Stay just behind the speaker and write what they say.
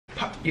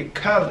your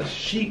collar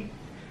sheet.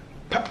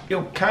 Pop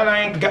your collar,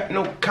 I ain't got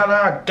no collar,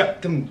 I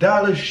got them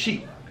dollar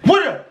sheet.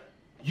 What up,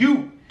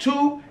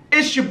 YouTube?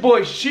 It's your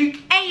boy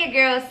Sheik. And your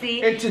girl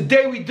C. And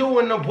today we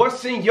doing the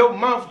What's in Your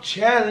Mouth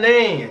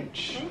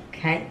challenge.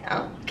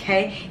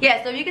 Okay.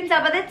 Yeah, so you can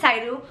tell by the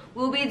title,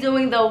 we'll be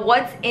doing the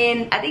what's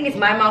in, I think it's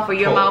my mouth or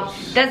your mouth.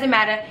 Doesn't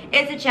matter.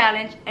 It's a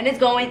challenge and it's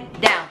going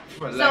down.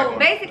 So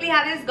basically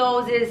how this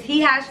goes is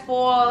he has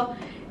 4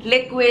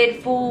 liquid,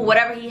 food,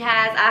 whatever he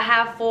has. I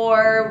have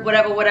 4,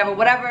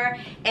 whatever.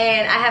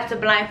 And I have to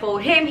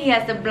blindfold him. He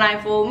has to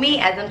blindfold me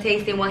as I'm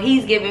tasting what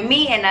he's giving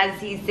me and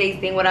as he's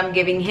tasting what I'm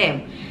giving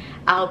him.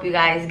 I hope you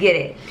guys get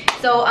it.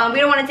 So we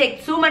don't want to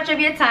take too much of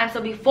your time.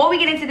 So before we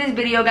get into this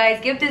video, guys,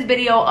 give this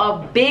video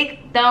a big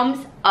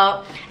thumbs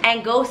up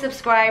and go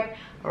subscribe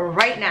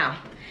right now.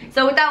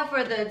 So without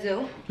further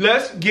ado,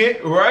 let's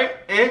get right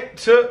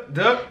into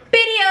the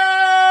video.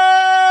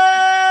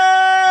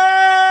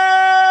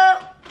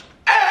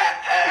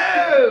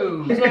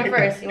 Who's going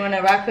first? You want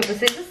to rock, paper,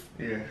 scissors?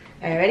 Yeah.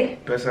 Alright, ready?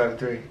 Best out of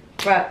 3.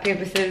 Rock,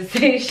 paper, scissors,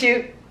 say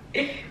shoot.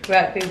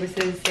 Rock, paper,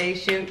 scissors, say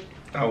shoot.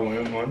 I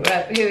win one.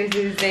 Rock, paper,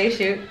 scissors, say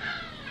shoot.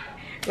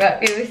 Rock,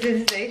 paper,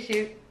 scissors, say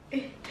shoot.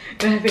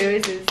 Rock,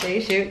 paper, scissors, say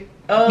shoot.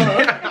 Oh.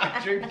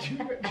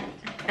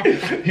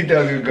 He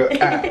doesn't go.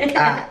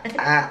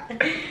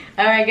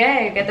 Alright,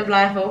 guys, get the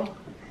blindfold.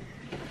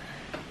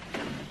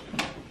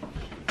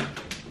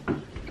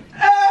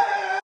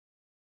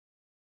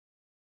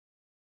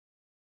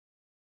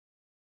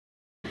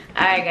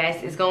 Alright,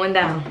 guys, it's going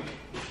down.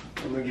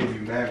 I'm gonna give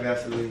you mad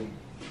Vaseline.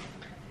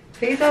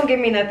 Please don't give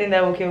me nothing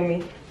that will kill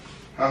me.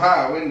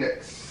 Haha,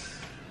 Windex.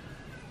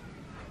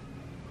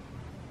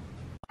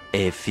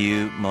 A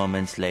few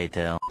moments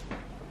later.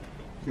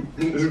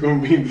 This is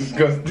gonna be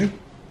disgusting.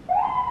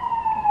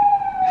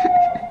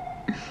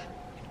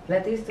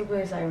 Let these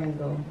stupid sirens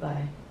go.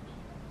 Bye.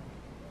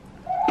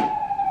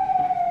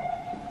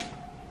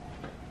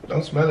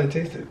 Don't smell it,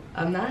 taste it.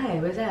 I'm not.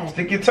 What's that?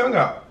 Stick your tongue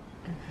out.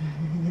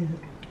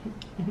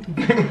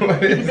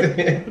 What is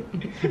it?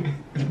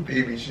 It's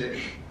baby shit.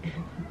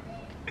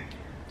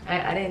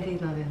 I didn't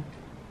taste nothing.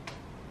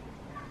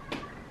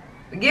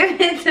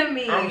 Give it to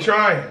me. I'm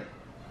trying.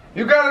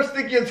 You gotta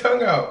stick your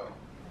tongue out.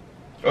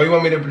 Oh, you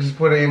want me to just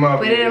put it in your mouth?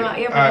 Put it in my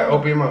mouth. Alright,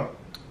 open your mouth.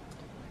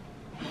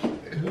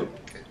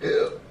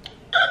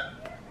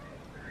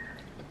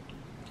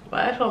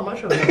 Why is so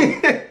much of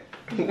it?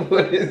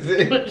 What is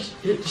it?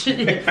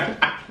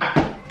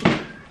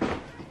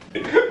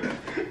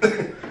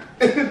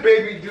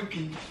 Baby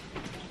dookie.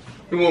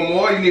 You want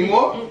more? You need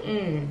more?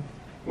 Mm-mm.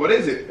 What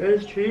is it?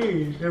 It's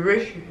cheese. The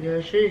rich,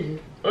 yeah, cheese.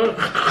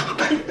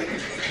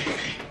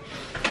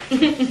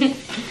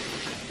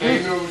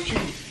 Ain't no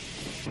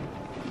cheese.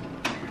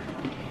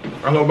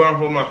 I know about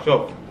for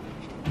myself.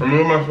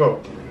 Remember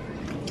myself.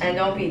 And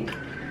don't peek.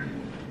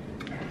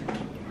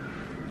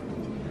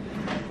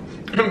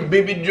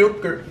 Baby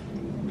Joker.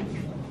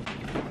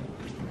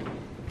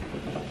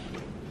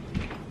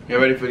 You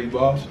ready for these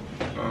balls?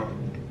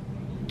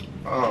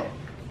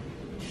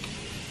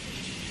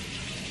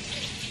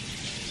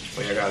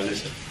 Wait, I gotta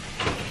listen.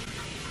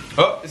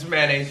 Oh, it's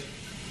mayonnaise.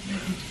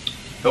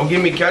 Don't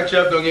give me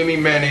ketchup, don't give me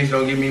mayonnaise,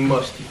 don't give me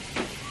mustard.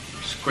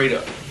 Straight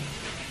up.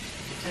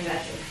 I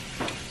got you.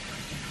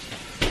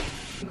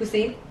 You can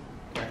see?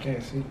 I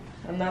can't see.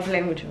 I'm not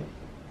playing with you.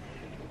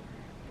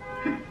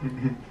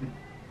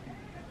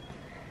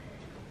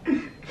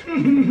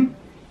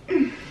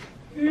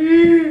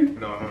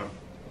 No, huh?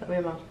 Open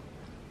your mouth.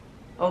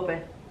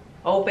 Open.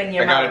 Open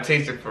your I mouth. gotta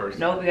taste it first.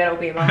 Nope, you gotta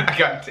open your mouth. I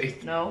gotta taste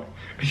it. No.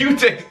 You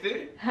taste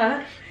it.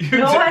 Huh? You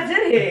No, I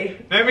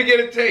didn't. Let me get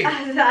a taste.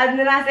 I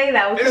did not say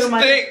that. It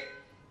stink.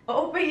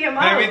 Open your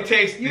mouth. Let me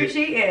taste it. You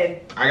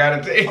cheating. I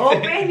gotta taste it.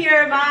 Open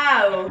your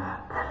mouth.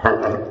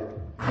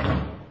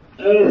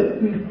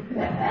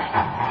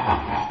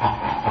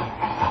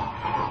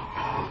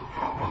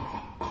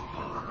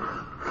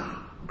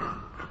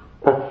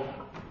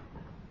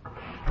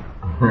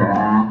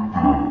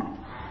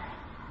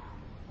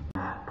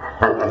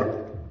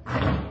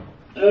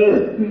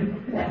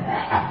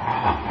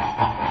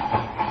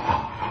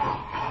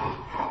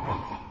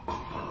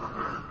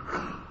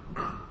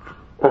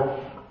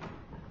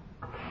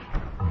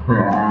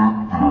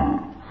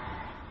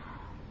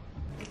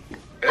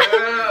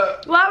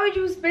 Why would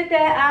you spit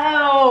that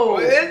out?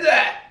 What is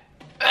that?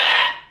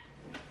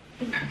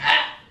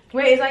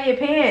 Wait, it's on your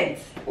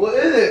pants. What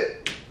is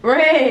it?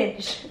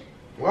 Ranch.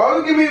 Why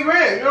would you give me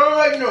ranch? You don't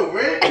like no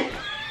ranch.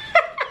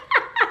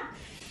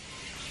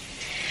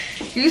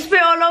 You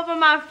spit all over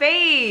my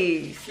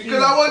face.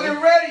 Because I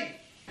wasn't ready.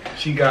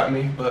 She got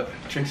me, but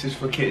tricks is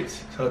for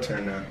kids. It's her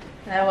turn now.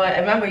 Now what?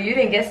 Remember, you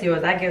didn't guess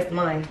yours. I guessed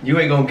mine. You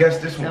ain't gonna guess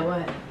this one. Now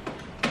what?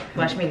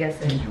 Watch me guess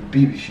it. You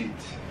BB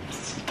sheets.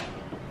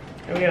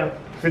 Here we go.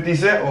 50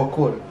 cents or a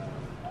quarter?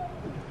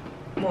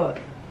 What?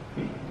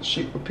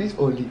 Sheet, a piece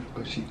or leaf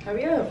or sheet?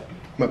 Hurry up.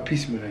 My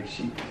piece me like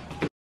sheet.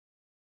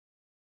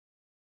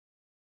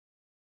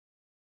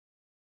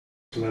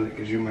 Smell it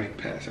because you might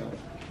pass out.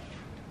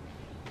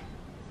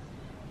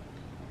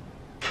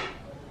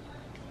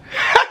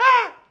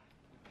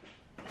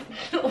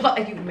 Why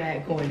are you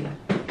mad, corny?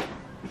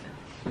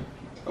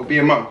 Open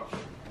your mouth.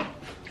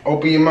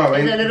 Open your mouth.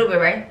 It's a little bit,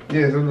 right?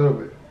 Yeah, it's a little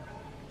bit.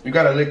 You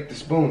gotta lick the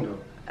spoon though.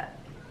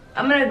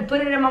 I'm gonna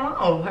put it in my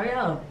mouth. Hurry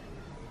up.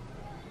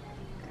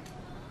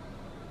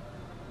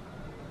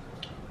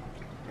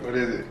 What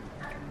is it?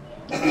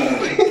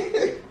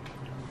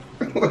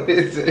 What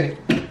is it?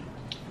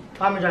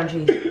 Parmesan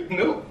cheese.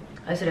 No.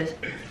 Yes, it is.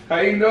 How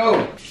you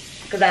know?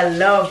 Because I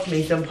love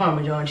me some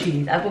Parmesan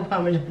cheese. I put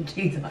Parmesan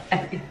cheese on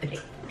everything.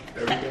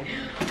 Everything?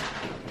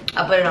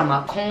 I put it on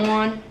my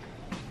corn.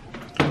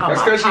 On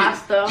That's my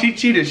pasta. she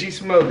cheated. She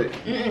smelled it.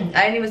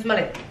 I didn't even smell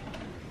it.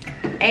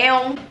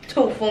 And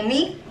 2 for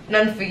me,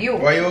 none for you.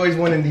 Why you always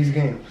winning these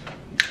games?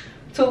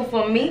 2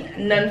 for me,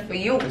 none for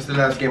you. It's the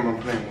last game I'm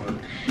playing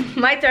with.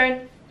 My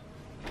turn.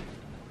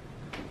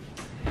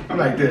 I'm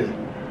like this.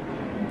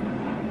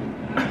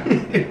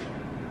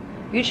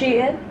 You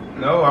cheated?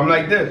 No, I'm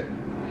like this.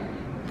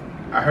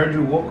 I heard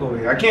you walk over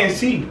here. I can't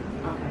see.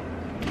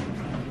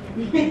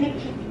 Okay.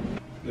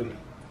 Give me.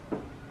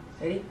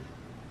 Ready?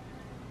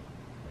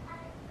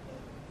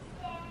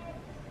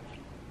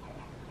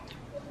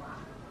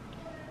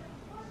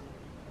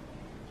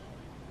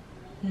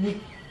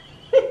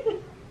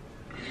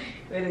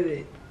 What is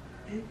it?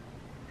 I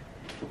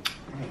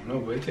don't know,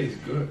 but it tastes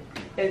good.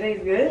 It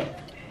tastes good?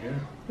 Yeah.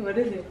 What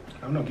is it?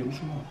 I don't know. Give me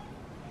some more.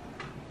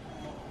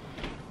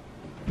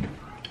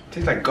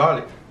 Tastes like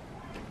garlic.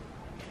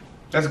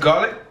 That's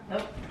garlic?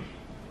 Nope.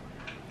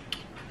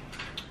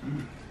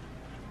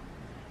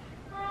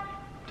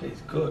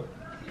 Tastes good.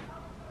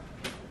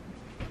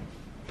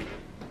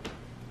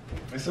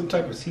 It's some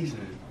type of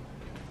seasoning.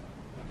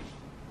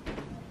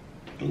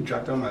 You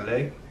dropped on my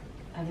leg?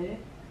 I did?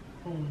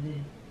 Oh, I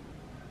did.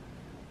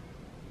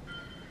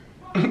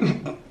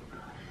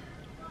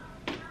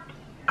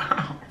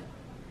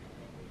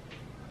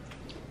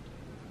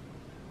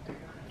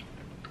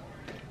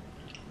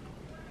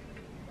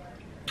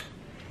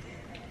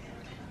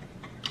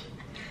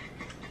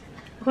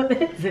 What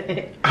is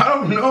it? I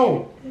don't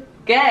know.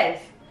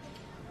 Guess.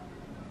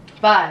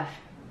 5,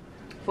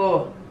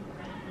 4,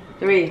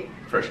 3,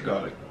 Fresh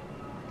garlic.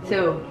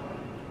 2,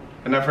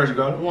 Isn't that fresh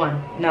garlic?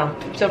 1. No.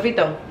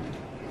 Sofrito.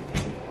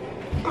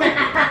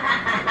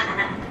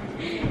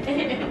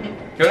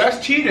 Yo,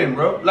 that's cheating,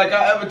 bro. Like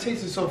I ever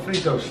tasted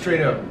sofrito,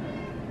 straight up.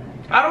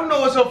 I don't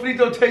know what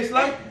sofrito tastes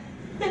like.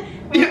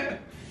 Yeah.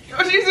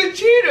 Yo, she's a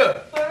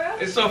cheater. For real?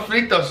 It's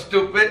sofrito,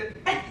 stupid.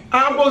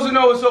 I'm supposed to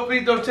know what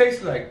sofrito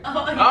tastes like.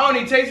 Oh, okay. I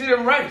only tasted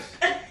in rice.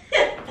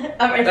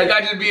 Alright. Like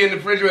I just be in the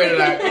refrigerator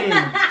like, this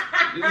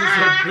is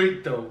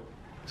sofrito.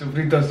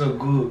 Sofrito's so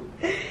good.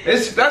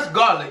 That's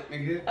garlic,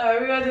 nigga. Alright,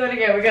 we're gonna do it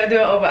again. We're gonna do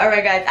it over.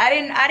 Alright, guys. I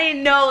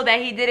didn't know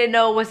that he didn't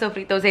know what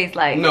sofrito tastes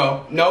like.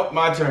 No,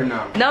 my turn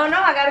now. No,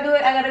 I gotta do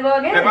it. I gotta go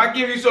again. If I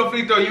give you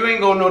sofrito, you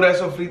ain't gonna know that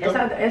sofrito.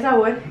 Yes, I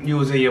would. You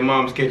was in your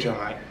mom's kitchen,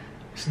 like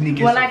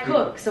sneaking. Well, I sofrito.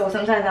 cook, so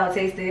sometimes I'll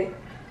taste it.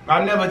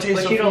 I never taste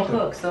But sofrito. you don't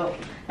cook, so.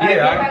 Yeah, Alright,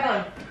 get back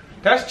on.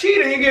 That's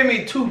cheating. You gave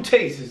me 2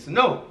 tastes.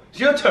 No, it's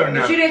your turn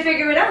now. But you didn't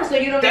figure it out, so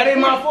you don't That get ain't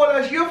the my point. fault.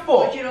 That's your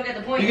fault. But you don't get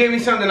the point. You gave me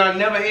something I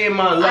never ate in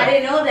my life. I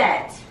didn't know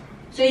that.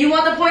 So you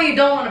want the point, you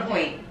don't want the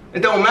point.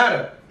 It don't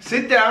matter.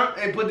 Sit down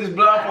and put this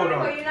blindfold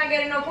Well, on. you're not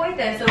getting no point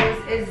then, so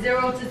it's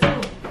 0 to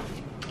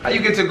 2. How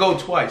you get to go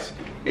twice?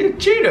 You're a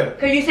cheater.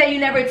 Because you said you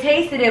never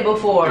tasted it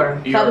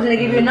before. So I was going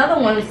to give you another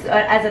one as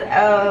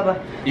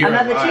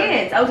another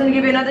chance. I was going to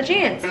give you another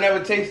chance. I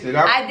never tasted.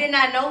 I did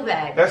not know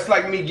that. That's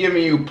like me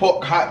giving you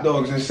pork hot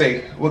dogs and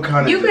say, what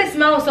kind of... You can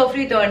smell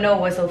sofrito and know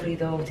what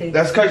sofrito tastes.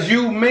 That's because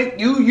you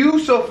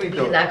use sofrito.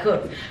 Because I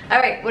cook.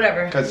 Alright,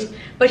 whatever. 'Cause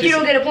But she you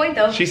don't said- get a point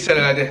though. She said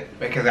it like that.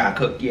 Because I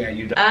cook. Yeah,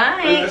 you don't.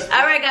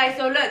 Alright guys,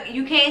 so look,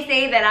 you can't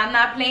say that I'm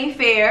not playing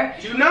fair.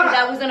 You not. Because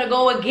I was going to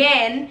go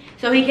again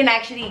so he can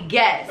actually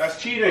guess.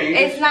 That's cheating.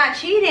 It's not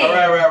cheating.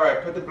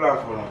 Alright. Put the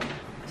blindfold on.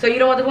 So you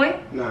don't want the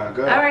point? Nah,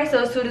 go ahead. Alright,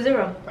 so it's 2 to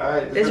 0.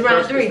 Alright. This is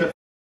round 3.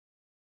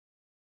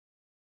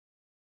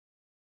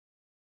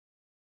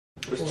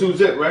 It's 2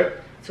 zip, right?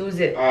 2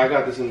 zip. I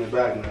got this in the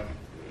bag now.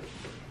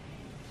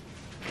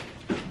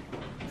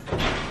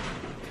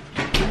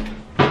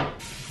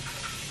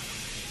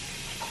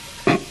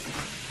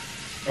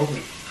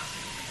 Open.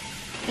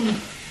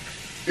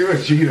 You're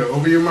a cheater.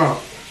 Open your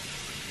mouth.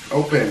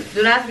 Open.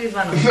 Do not squeeze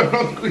my nose.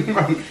 Don't squeeze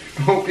my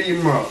mouth. Open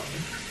your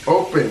mouth.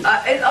 Open.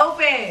 It's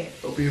open.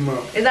 Open your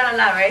mouth. It's not a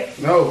lot, right?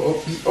 No,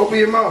 just open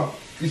your mouth.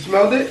 You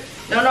smelled it?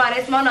 No, I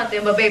didn't smell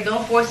nothing, but babe,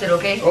 don't force it,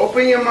 okay?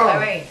 Open your mouth.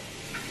 Alright.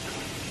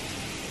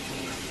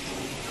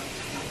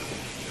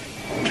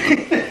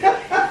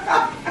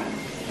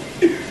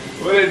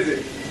 What is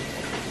it?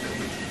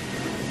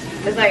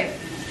 It's like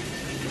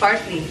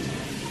parsley.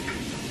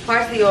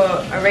 Parsley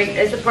or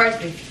it's a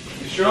parsley.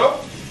 You sure?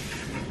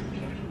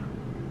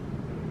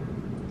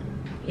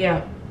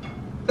 Yeah.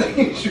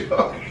 You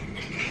sure?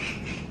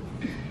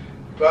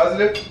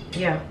 Positive?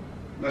 Yeah.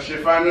 That's your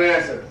final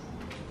answer.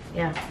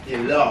 Yeah.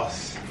 You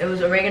lost. It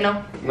was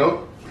oregano?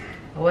 Nope.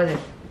 What was it?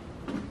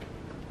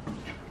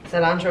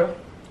 Cilantro?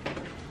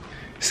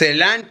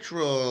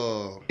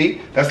 Cilantro.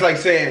 See? That's like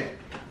saying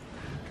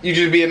You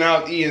just being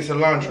out eating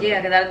cilantro.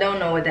 Yeah, because I don't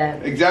know what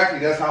that. Exactly,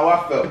 that's how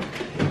I felt.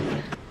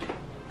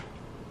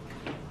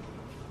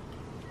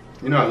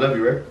 You know I love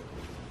you, right?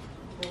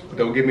 But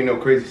don't give me no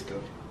crazy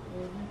stuff.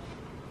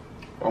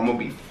 Or I'm gonna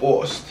be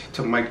forced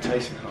to Mike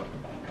Tyson her.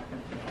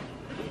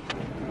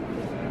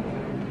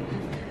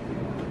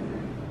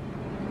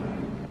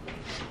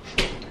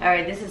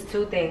 Alright, this is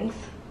 2 things.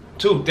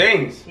 2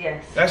 things?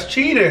 Yes. That's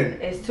cheating.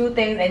 It's 2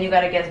 things and you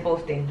gotta guess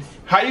both things.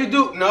 How you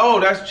do? No,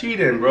 that's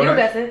cheating, bro. You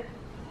guess it.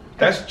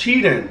 That's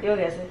cheating. You'll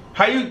guess it.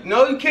 How you?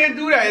 No, you can't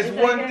do that. It's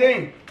one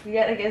thing. You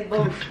gotta guess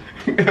both.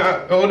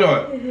 Hold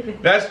on.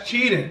 That's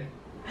cheating.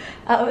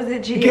 How is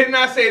it cheating? You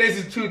cannot say this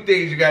is 2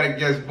 things. You gotta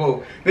guess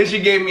both. Then she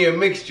gave me a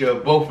mixture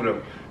of both of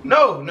them.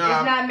 No, nah.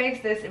 It's not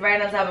mixed. It's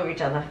right on top of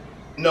each other.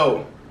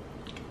 No.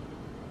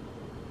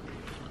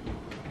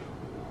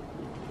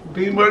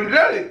 Peanut butter and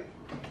jelly.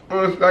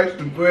 On a slice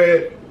of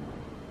bread.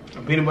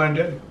 Peanut butter and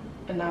jelly.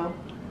 No.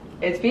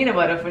 It's peanut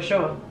butter for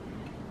sure.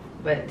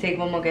 But take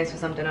one more guess for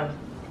something else.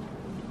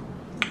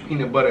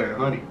 Peanut butter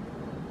and honey.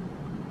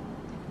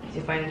 Is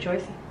your final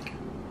choice?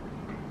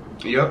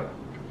 Yep.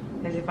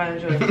 Is your final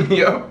choice?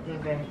 Yep.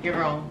 Okay, you're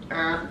wrong.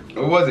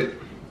 What was it?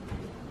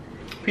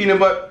 Peanut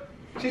butter.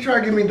 She tried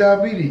to give me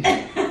diabetes.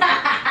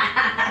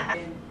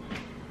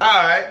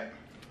 Alright.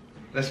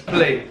 Let's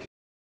play.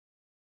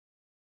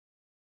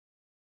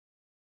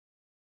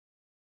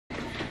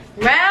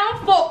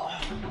 Round 4.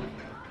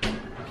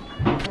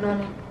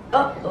 No.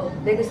 Oh,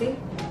 they can see?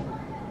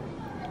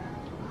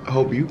 I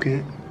hope you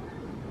can.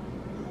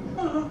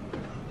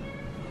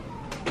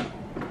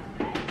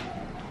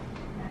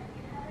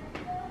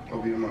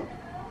 Open your mouth.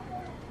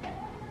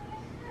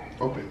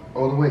 Open.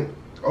 All the way.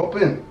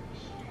 Open.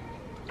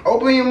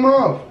 Open your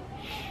mouth.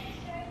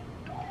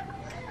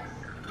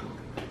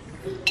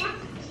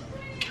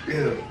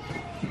 Yeah.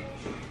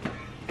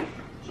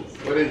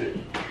 What is it?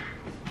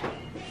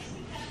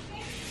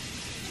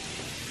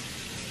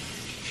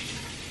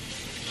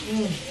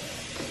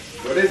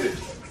 What is it?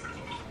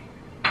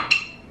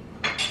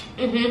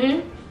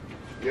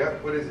 Yeah,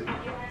 what is it?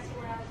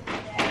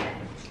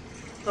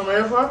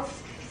 Tomato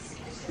sauce?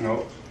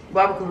 No.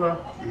 Barbecue sauce.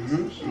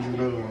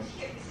 Another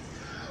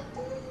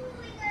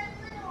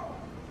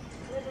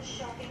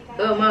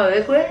one. My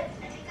liquid?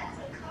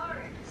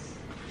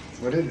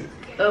 What is it?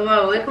 My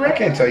liquid? I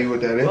can't tell you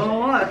what that is.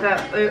 Oh, I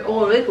thought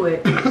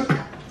liquid.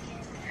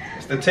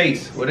 It's the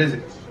taste. What is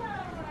it?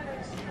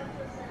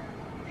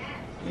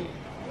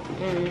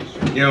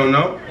 You don't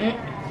know?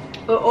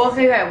 Also,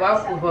 you have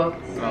barbecue sauce.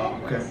 Oh,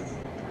 okay.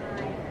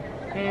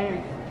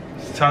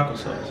 It's taco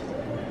sauce.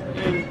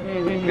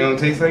 You don't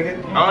taste like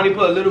it? I only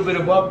put a little bit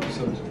of barbecue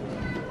sauce.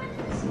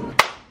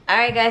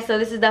 Alright guys, so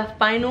this is the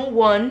final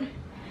one.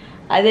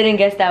 I didn't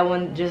guess that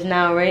one just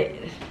now, right?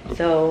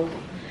 So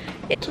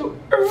 2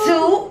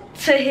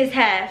 to his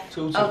half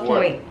 2 to of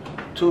what? point.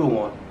 2 to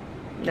 1.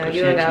 No,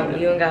 you ain't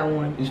got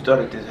one. You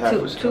started this half.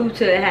 2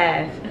 to the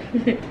half.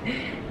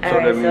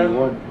 Alright, so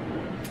 1.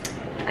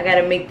 I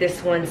gotta make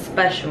this one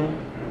special.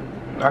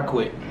 I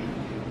quit.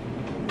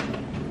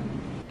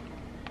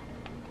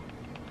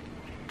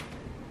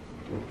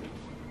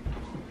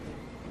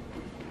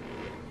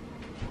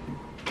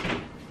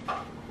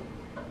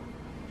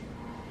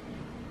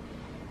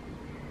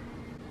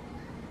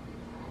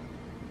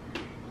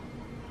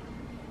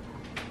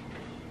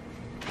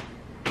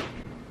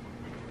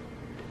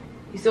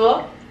 You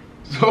saw?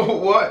 So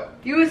what?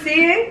 You was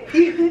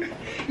cheating?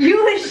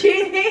 You was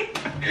cheating?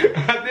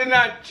 I did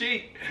not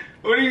cheat.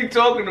 What are you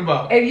talking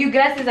about? If you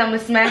guess this, I'm gonna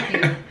smack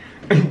you.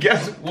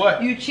 Guess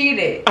what? You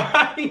cheated.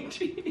 I ain't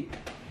cheated.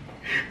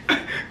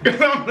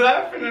 Because I'm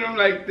laughing and I'm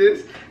like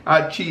this.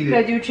 I cheated.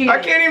 Because you cheated. I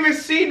can't even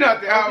see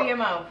nothing. Open your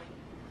mouth.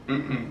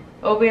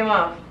 Open your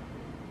mouth.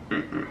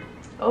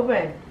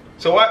 Open.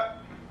 So what?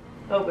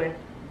 Open.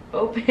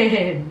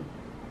 Open.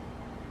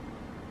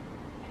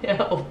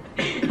 Yo.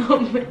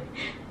 Open.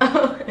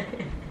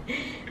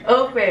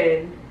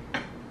 Open.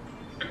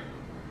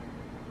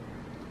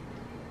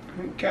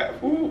 Cat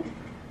food.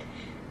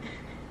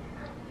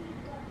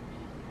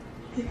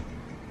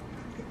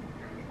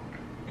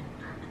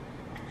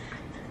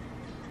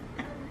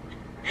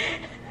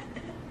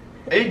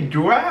 It's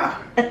dry.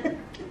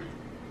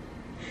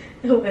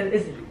 What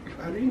is it?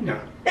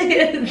 Farina.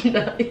 It's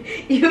not.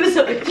 You's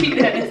a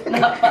cheater. It's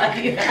not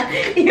farina.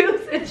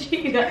 You's a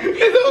cheater.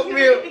 It's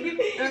oatmeal.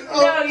 It's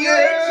No, you're a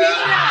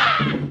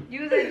cheater.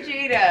 You's a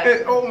cheater.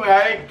 It's oatmeal.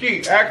 I ain't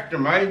cheat. Ask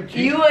them. I ain't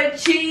cheat. You a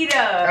cheater.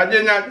 I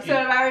did not cheat.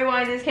 So if I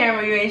rewind this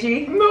camera, you ain't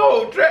cheat?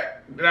 No,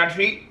 track. Did I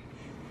cheat?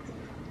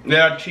 Did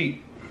I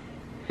cheat?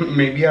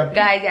 Maybe I peeked.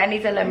 Guys, I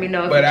need to let me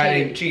know if But you I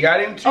cheated. didn't cheat. I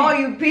didn't cheat. Oh,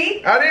 you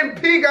peeked? I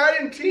didn't peek. I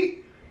didn't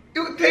cheat.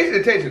 You taste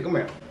it. Taste it. Come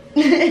here.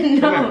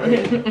 No.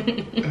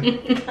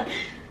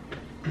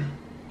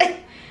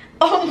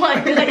 Oh my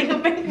god, you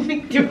make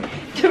me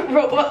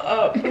throw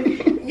up.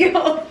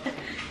 Yo.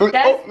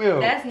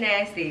 That's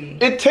nasty.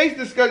 It tastes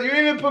disgusting. You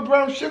didn't even put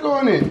brown sugar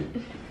on it.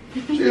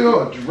 She's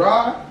all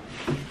dry.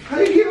 How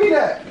you give me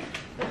that?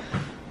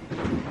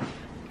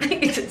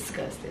 It's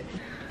disgusting.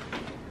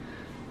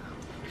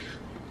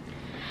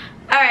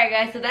 Alright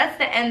guys, so that's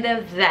the end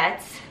of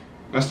that.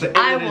 That's the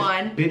end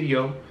of this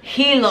video.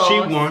 He lost. She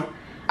won.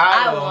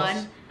 I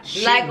won.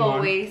 She like won.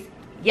 always,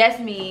 yes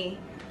me,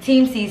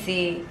 Team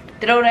CC.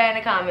 Throw that in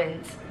the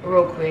comments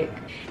real quick.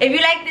 If you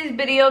like this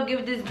video,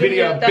 give this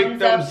video a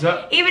thumbs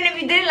up. Even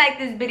if you didn't like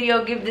this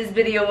video, give this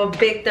video a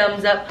big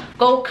thumbs up.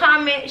 Go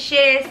comment,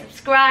 share,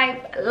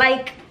 subscribe,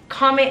 like,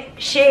 comment,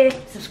 share,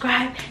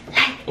 subscribe,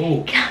 like,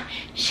 comment,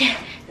 share,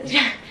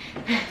 subscribe.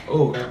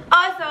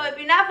 Also, if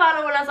you're not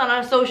following us on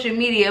our social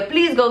media,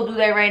 please go do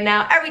that right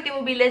now. Everything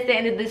will be listed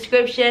in the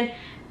description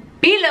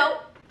below.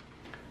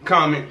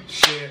 Comment,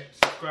 share,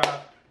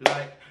 subscribe,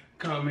 like,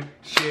 comment,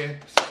 share,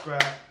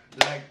 subscribe,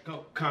 like,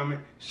 go,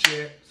 comment,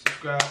 share,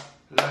 subscribe,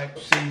 like,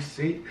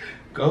 CC,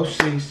 go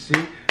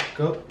CC,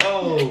 go,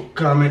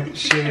 comment,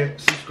 share,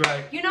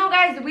 subscribe. You know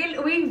guys,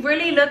 we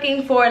really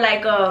looking for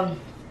like a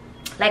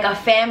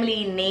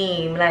family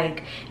name.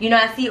 Like, you know,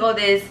 I see all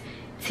this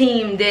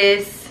team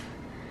this,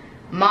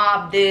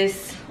 mob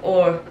this,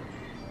 or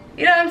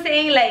you know what I'm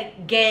saying,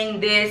 like gang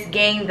this,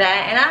 gang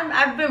that, and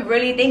I've been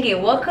really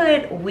thinking, what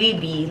could we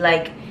be?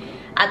 Like,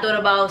 I thought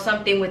about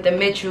something with the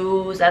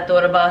Mitchells, I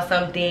thought about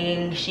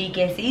something Chic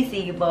and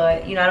Cece,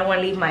 but you know, I don't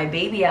want to leave my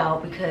baby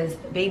out because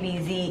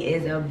baby Z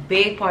is a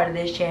big part of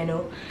this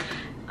channel.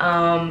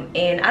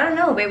 And I don't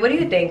know, babe, what do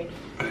you think?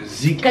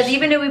 Because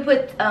even if we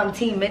put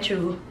Team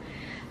Mitchell,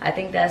 I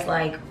think that's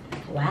like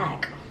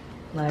whack.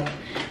 Like,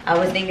 I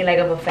was thinking like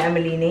of a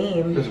family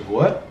name. It's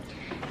what?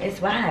 It's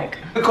whack.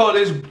 I call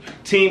this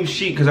Team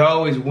Chic because I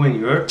always win,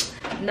 you heard?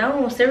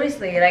 No,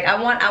 seriously. Like,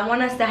 I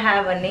want us to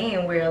have a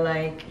name where,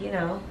 like, you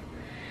know,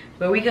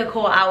 where we could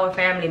call our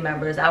family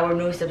members, our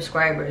new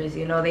subscribers.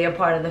 You know, they are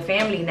part of the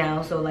family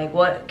now. So, like,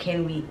 what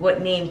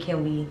name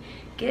can we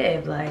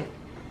give? Like,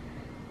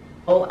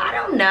 oh, I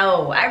don't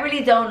know. I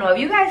really don't know. If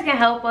you guys can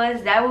help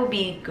us, that would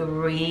be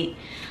great.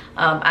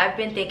 I've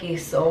been thinking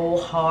so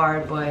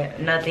hard, but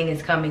nothing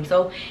is coming.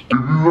 So, if you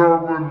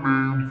have a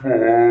name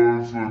for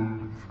us,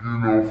 and you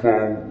know,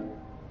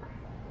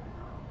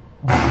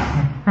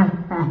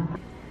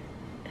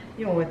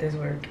 you don't want this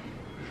work.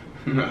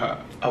 Nah,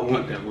 I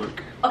want that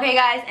work. Okay,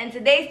 guys, and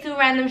today's 2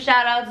 random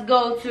shout outs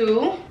go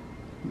to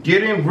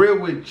Getting Real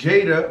with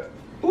Jada.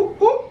 Ooh,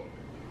 ooh.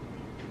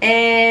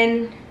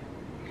 And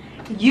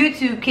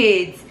YouTube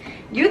Kids.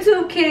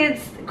 YouTube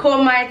Kids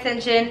caught my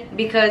attention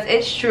because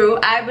it's true.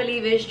 I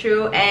believe it's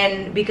true,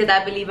 and because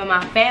I believe in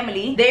my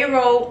family. They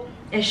wrote,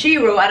 and she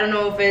wrote, I don't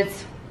know if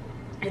it's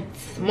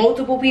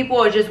multiple people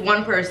or just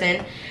one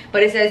person,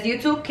 but it says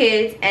YouTube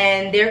Kids,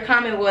 and their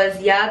comment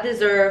was, y'all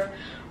deserve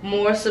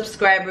more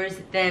subscribers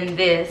than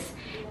this.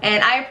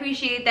 And I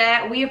appreciate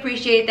that. We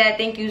appreciate that.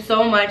 Thank you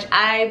so much.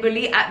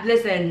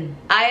 Listen,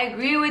 I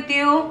agree with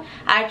you.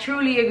 I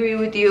truly agree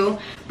with you.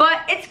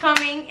 But it's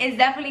coming. It's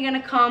definitely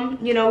gonna come.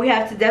 You know, we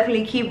have to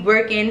definitely keep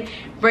working,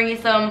 bringing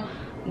some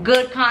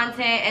good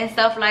content and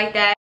stuff like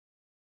that.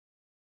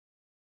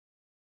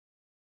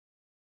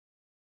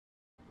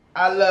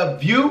 I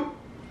love you,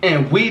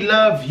 and we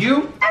love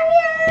you.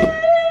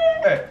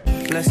 Hey.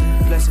 Blessing,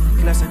 blessing,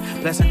 blessing,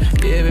 blessing.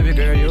 Yeah, baby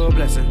girl, you're a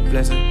blessing,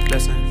 blessing,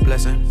 blessing,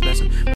 blessing, blessing.